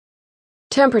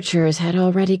Temperatures had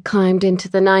already climbed into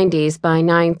the 90s by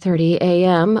 9:30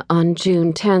 a.m. on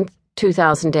June 10,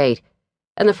 2008,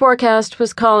 and the forecast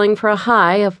was calling for a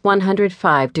high of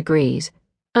 105 degrees.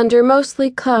 Under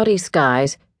mostly cloudy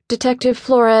skies, Detective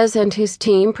Flores and his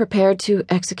team prepared to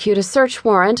execute a search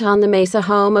warrant on the Mesa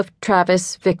home of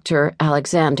Travis Victor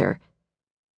Alexander.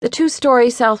 The two-story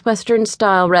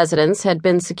Southwestern-style residence had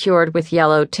been secured with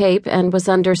yellow tape and was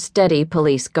under steady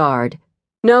police guard.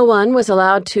 No one was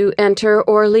allowed to enter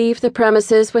or leave the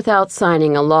premises without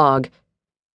signing a log.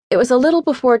 It was a little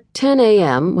before 10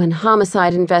 a.m. when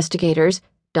homicide investigators,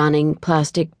 donning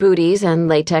plastic booties and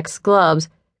latex gloves,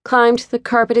 climbed the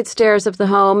carpeted stairs of the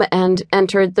home and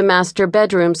entered the master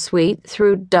bedroom suite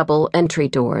through double entry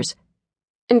doors.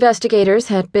 Investigators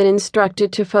had been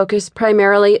instructed to focus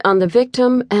primarily on the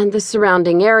victim and the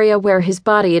surrounding area where his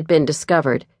body had been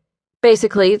discovered,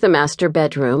 basically the master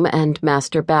bedroom and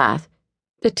master bath.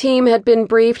 The team had been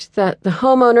briefed that the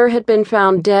homeowner had been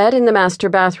found dead in the master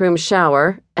bathroom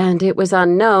shower, and it was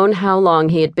unknown how long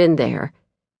he had been there.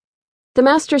 The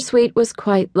master suite was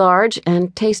quite large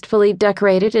and tastefully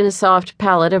decorated in a soft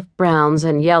palette of browns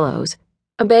and yellows.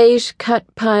 A beige cut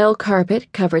pile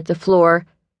carpet covered the floor,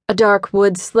 a dark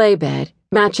wood sleigh bed,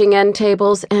 matching end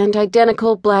tables, and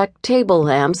identical black table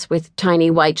lamps with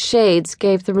tiny white shades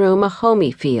gave the room a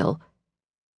homey feel.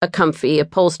 A comfy,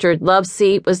 upholstered love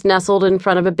seat was nestled in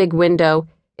front of a big window,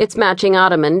 its matching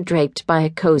ottoman draped by a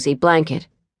cozy blanket.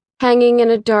 Hanging in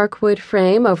a dark wood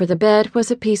frame over the bed was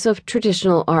a piece of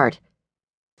traditional art.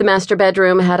 The master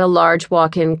bedroom had a large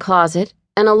walk-in closet,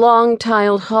 and a long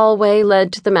tiled hallway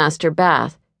led to the master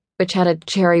bath, which had a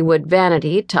cherry wood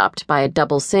vanity topped by a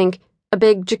double sink, a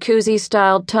big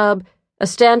jacuzzi-styled tub, a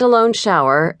standalone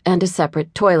shower, and a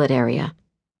separate toilet area.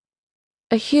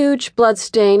 A huge blood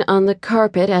stain on the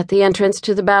carpet at the entrance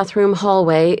to the bathroom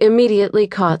hallway immediately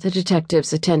caught the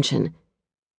detective's attention.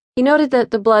 He noted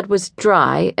that the blood was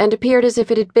dry and appeared as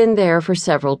if it had been there for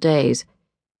several days.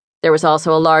 There was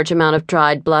also a large amount of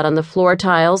dried blood on the floor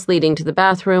tiles leading to the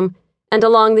bathroom and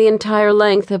along the entire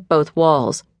length of both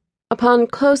walls. Upon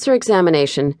closer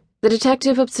examination, the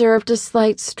detective observed a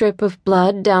slight strip of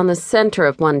blood down the center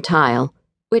of one tile,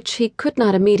 which he could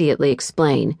not immediately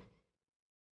explain.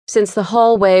 Since the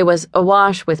hallway was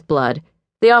awash with blood,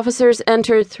 the officers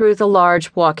entered through the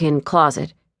large walk-in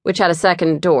closet, which had a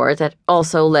second door that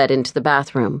also led into the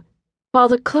bathroom. While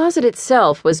the closet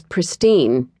itself was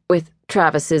pristine, with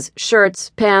Travis's shirts,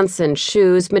 pants, and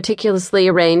shoes meticulously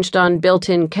arranged on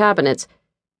built-in cabinets,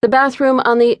 the bathroom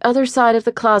on the other side of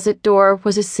the closet door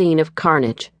was a scene of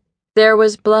carnage. There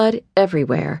was blood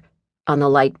everywhere, on the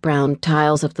light brown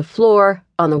tiles of the floor,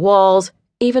 on the walls,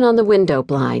 even on the window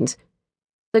blinds.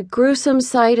 The gruesome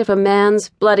sight of a man's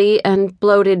bloody and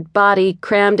bloated body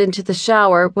crammed into the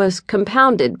shower was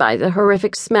compounded by the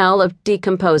horrific smell of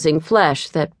decomposing flesh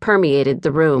that permeated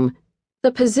the room.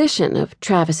 The position of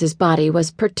Travis's body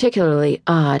was particularly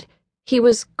odd. He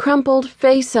was crumpled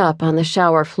face up on the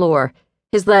shower floor,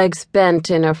 his legs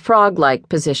bent in a frog-like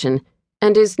position,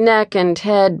 and his neck and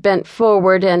head bent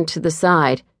forward and to the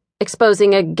side,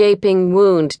 exposing a gaping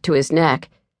wound to his neck.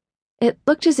 It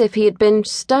looked as if he had been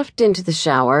stuffed into the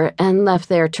shower and left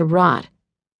there to rot.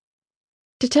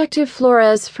 Detective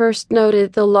Flores first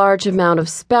noted the large amount of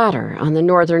spatter on the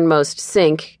northernmost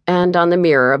sink and on the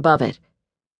mirror above it.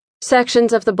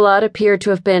 Sections of the blood appeared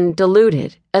to have been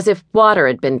diluted, as if water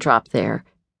had been dropped there,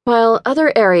 while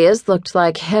other areas looked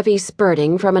like heavy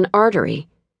spurting from an artery.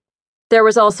 There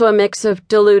was also a mix of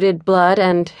diluted blood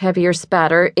and heavier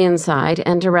spatter inside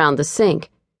and around the sink.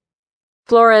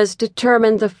 Flores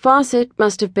determined the faucet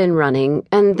must have been running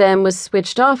and then was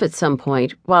switched off at some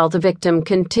point while the victim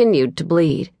continued to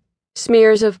bleed.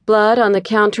 Smears of blood on the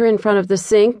counter in front of the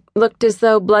sink looked as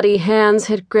though bloody hands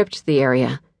had gripped the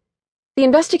area. The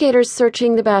investigators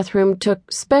searching the bathroom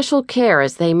took special care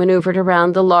as they maneuvered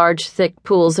around the large, thick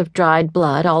pools of dried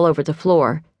blood all over the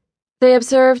floor. They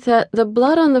observed that the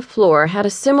blood on the floor had a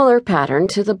similar pattern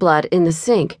to the blood in the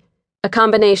sink, a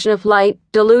combination of light,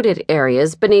 diluted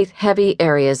areas beneath heavy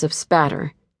areas of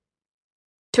spatter.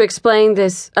 To explain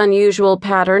this unusual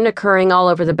pattern occurring all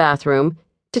over the bathroom,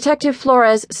 Detective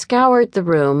Flores scoured the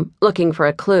room, looking for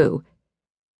a clue.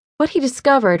 What he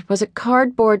discovered was a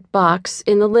cardboard box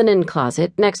in the linen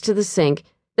closet next to the sink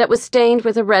that was stained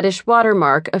with a reddish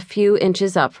watermark a few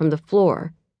inches up from the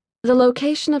floor. The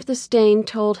location of the stain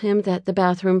told him that the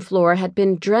bathroom floor had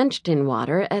been drenched in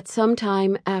water at some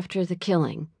time after the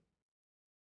killing.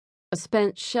 A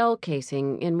spent shell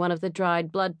casing in one of the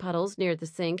dried blood puddles near the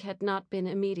sink had not been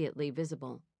immediately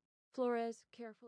visible. Flores carefully